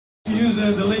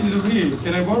use the ladies over here.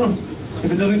 Can I borrow?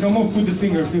 If it doesn't come off, put the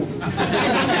finger too.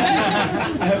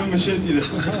 I have a machete there.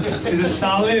 Is it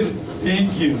solid?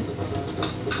 Thank you.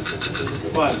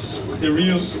 What? The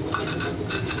real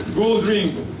gold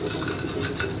ring.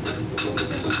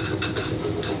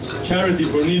 Charity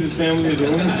for needed families.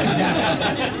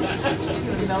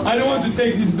 I don't want to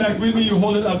take this back with me. You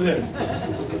hold it up there.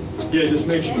 Yeah, just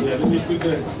make sure. Yeah, let me put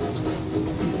that.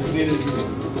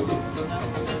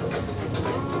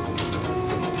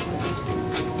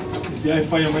 Yeah, I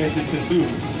fire my assistant too.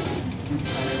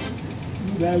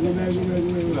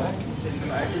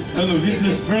 Hello, this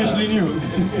is freshly new.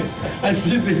 I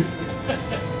see this.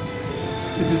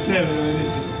 This is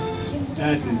 7.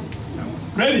 That's it.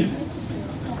 Ready?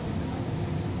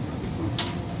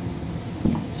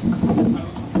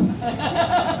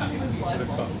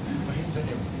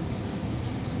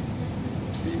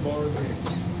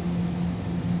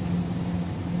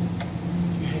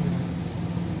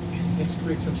 Let's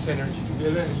create some synergy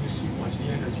together and you see, watch the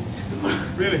energy.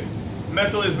 Really,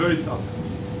 metal is very tough,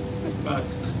 but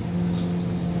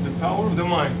the power of the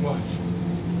mind, watch.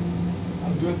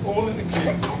 I'll do it all in the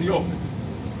clear, the open.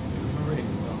 Beautiful ring,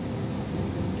 wow.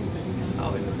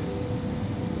 Solid it is.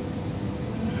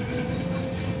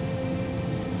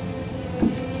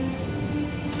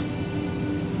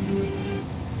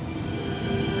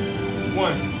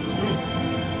 One, two.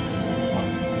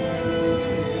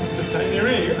 It's a tiny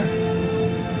ring.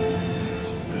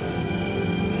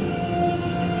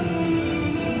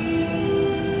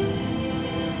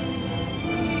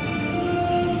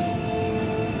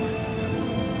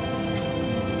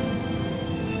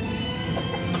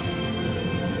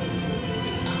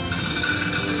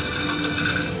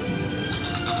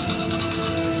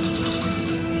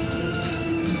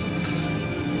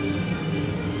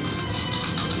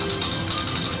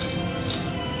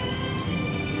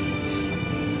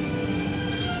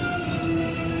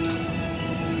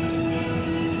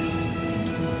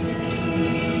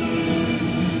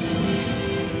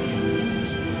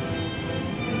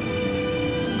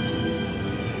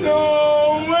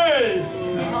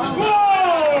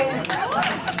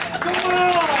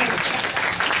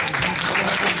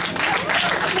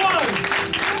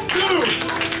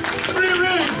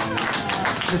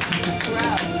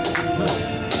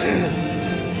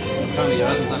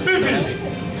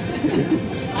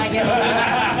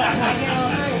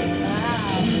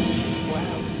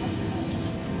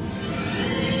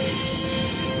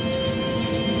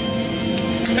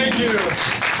 Thank you. You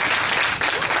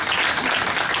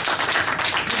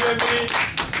gave me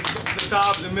the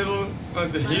top, the middle,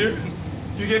 the here.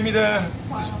 You gave me the.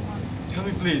 Tell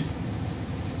me, please.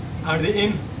 Are they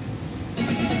in,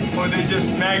 or they just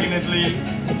magnetically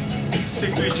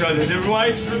stick to each other? They're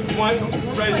right through, right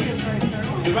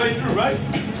through, right?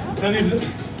 Tell me,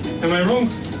 am I wrong?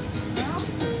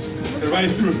 They're right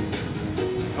through.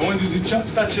 I want you to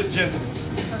touch it gently.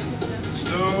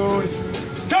 Slowly through.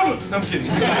 Come on! No, I'm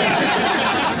kidding.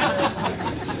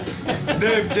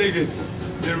 They've taken.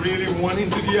 They're really one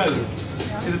into the other.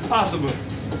 Is it possible?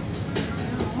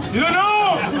 You don't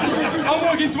know! I'm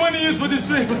working 20 years for this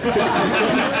thing.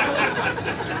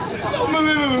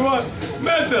 Unbelievable, what?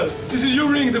 Metal! This is your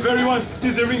ring, the very one.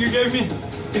 This is the ring you gave me.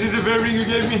 This is the very ring you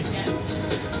gave me. Yes.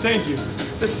 Thank you.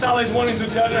 The solid one into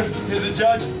the other. Here's the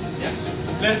judge. Yes.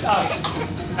 Let's up.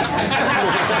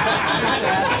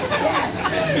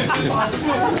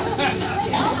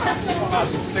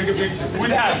 Take a picture.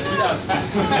 Without.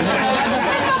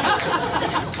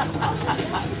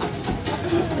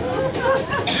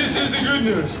 This is the good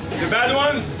news. The bad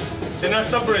ones, they're not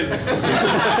separated.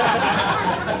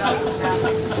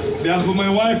 That's for my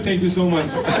wife, thank you so much.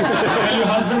 Tell your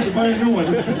husband to buy a new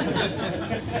one.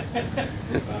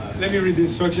 Let me read the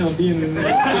instruction on being in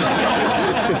there.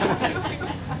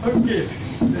 Okay,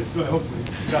 that's right, hopefully.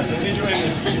 Guys, I need your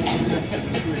energy.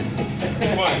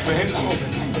 Come on, my hands are open.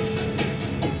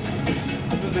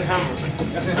 This is the hammer.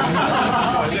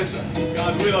 Yes,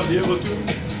 God will, I'll be able to.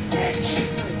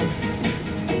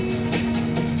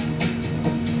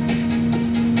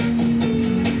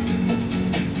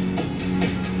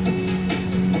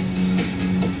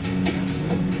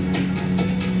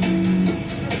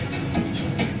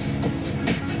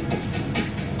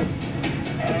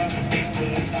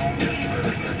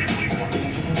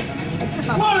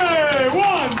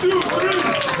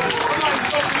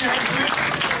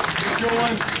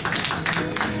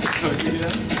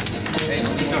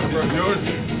 Yours.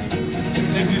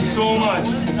 Thank you so much.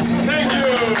 Thank you.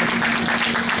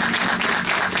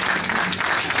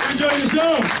 Enjoy the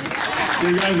show.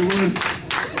 You guys are worth.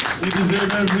 You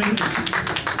deserve everything.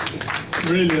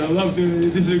 Really, I love to.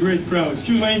 This is a great crowd.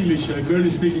 Excuse my English. I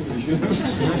barely speak English.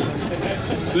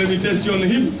 Let me test you on the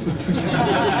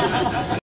hip.